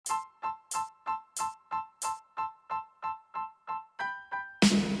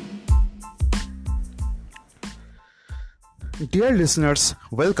Dear listeners,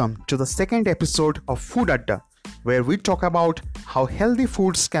 welcome to the second episode of Food Adda, where we talk about how healthy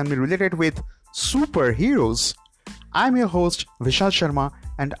foods can be related with superheroes. I'm your host Vishal Sharma,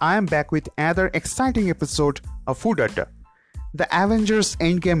 and I am back with another exciting episode of Food Adda. The Avengers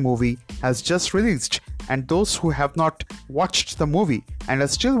Endgame movie has just released, and those who have not watched the movie and are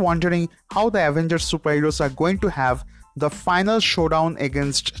still wondering how the Avengers superheroes are going to have the final showdown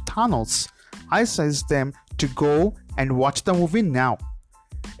against Thanos, I suggest them to go and watch the movie now.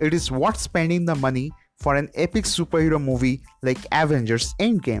 It is worth spending the money for an epic superhero movie like Avengers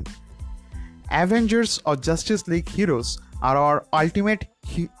Endgame. Avengers or Justice League heroes are our ultimate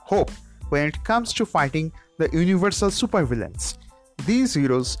hope when it comes to fighting the universal supervillains. These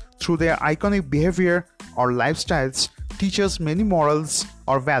heroes, through their iconic behavior or lifestyles, teach us many morals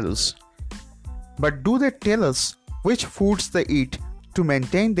or values. But do they tell us which foods they eat to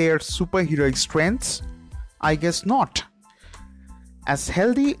maintain their superheroic strengths? I guess not. As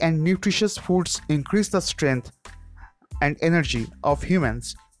healthy and nutritious foods increase the strength and energy of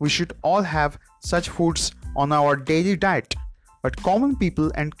humans, we should all have such foods on our daily diet. But common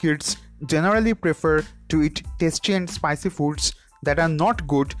people and kids generally prefer to eat tasty and spicy foods that are not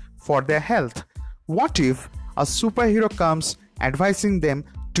good for their health. What if a superhero comes advising them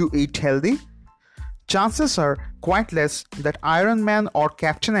to eat healthy? Chances are quite less that Iron Man or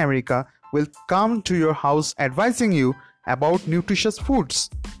Captain America will come to your house advising you about nutritious foods.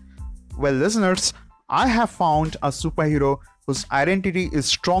 Well, listeners, I have found a superhero whose identity is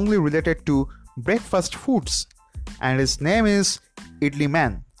strongly related to breakfast foods, and his name is Idli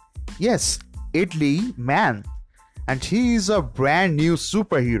Man. Yes, Idli Man, and he is a brand new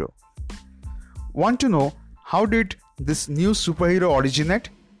superhero. Want to know how did this new superhero originate?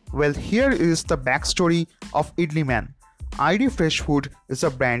 Well, here is the backstory of Idli Man. ID Fresh Food is a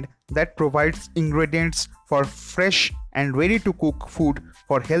brand that provides ingredients for fresh and ready-to-cook food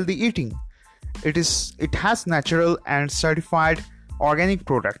for healthy eating. It has natural and certified organic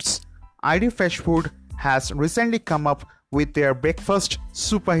products. ID Fresh Food has recently come up with their breakfast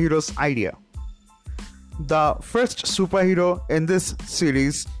superheroes idea. The first superhero in this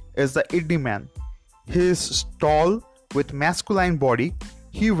series is the Idli Man. He is tall with masculine body.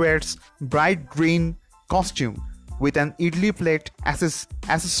 He wears bright green costume with an idli plate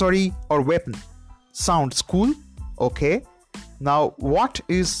accessory or weapon. Sounds cool? Okay. Now what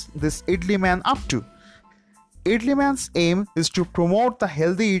is this Idli Man up to? Idli Man's aim is to promote the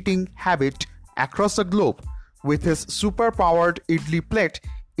healthy eating habit across the globe. With his super-powered idli plate,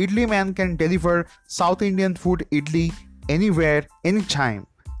 Idli Man can deliver South Indian food idli anywhere, anytime.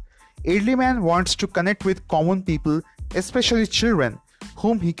 Idli Man wants to connect with common people, especially children,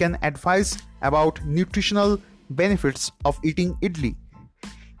 whom he can advise about nutritional benefits of eating idli.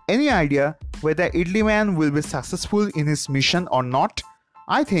 Any idea whether Idli Man will be successful in his mission or not?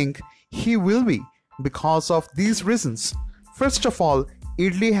 I think he will be because of these reasons. First of all,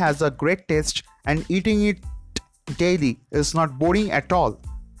 idli has a great taste and eating it daily is not boring at all.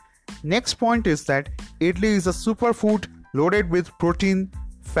 Next point is that idli is a superfood loaded with protein,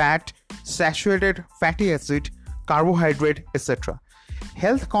 fat, saturated fatty acid, carbohydrate, etc.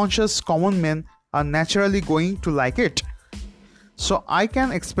 Health-conscious common men are naturally going to like it. So I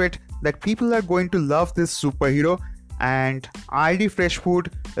can expect that people are going to love this superhero, and ID Fresh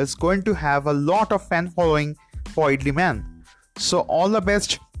Food is going to have a lot of fan following for Idli Man. So all the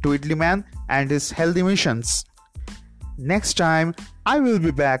best to Idli Man and his healthy missions. Next time, I will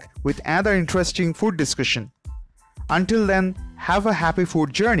be back with another interesting food discussion. Until then, have a happy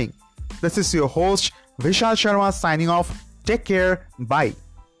food journey. This is your host Vishal Sharma signing off. Take care. Bye.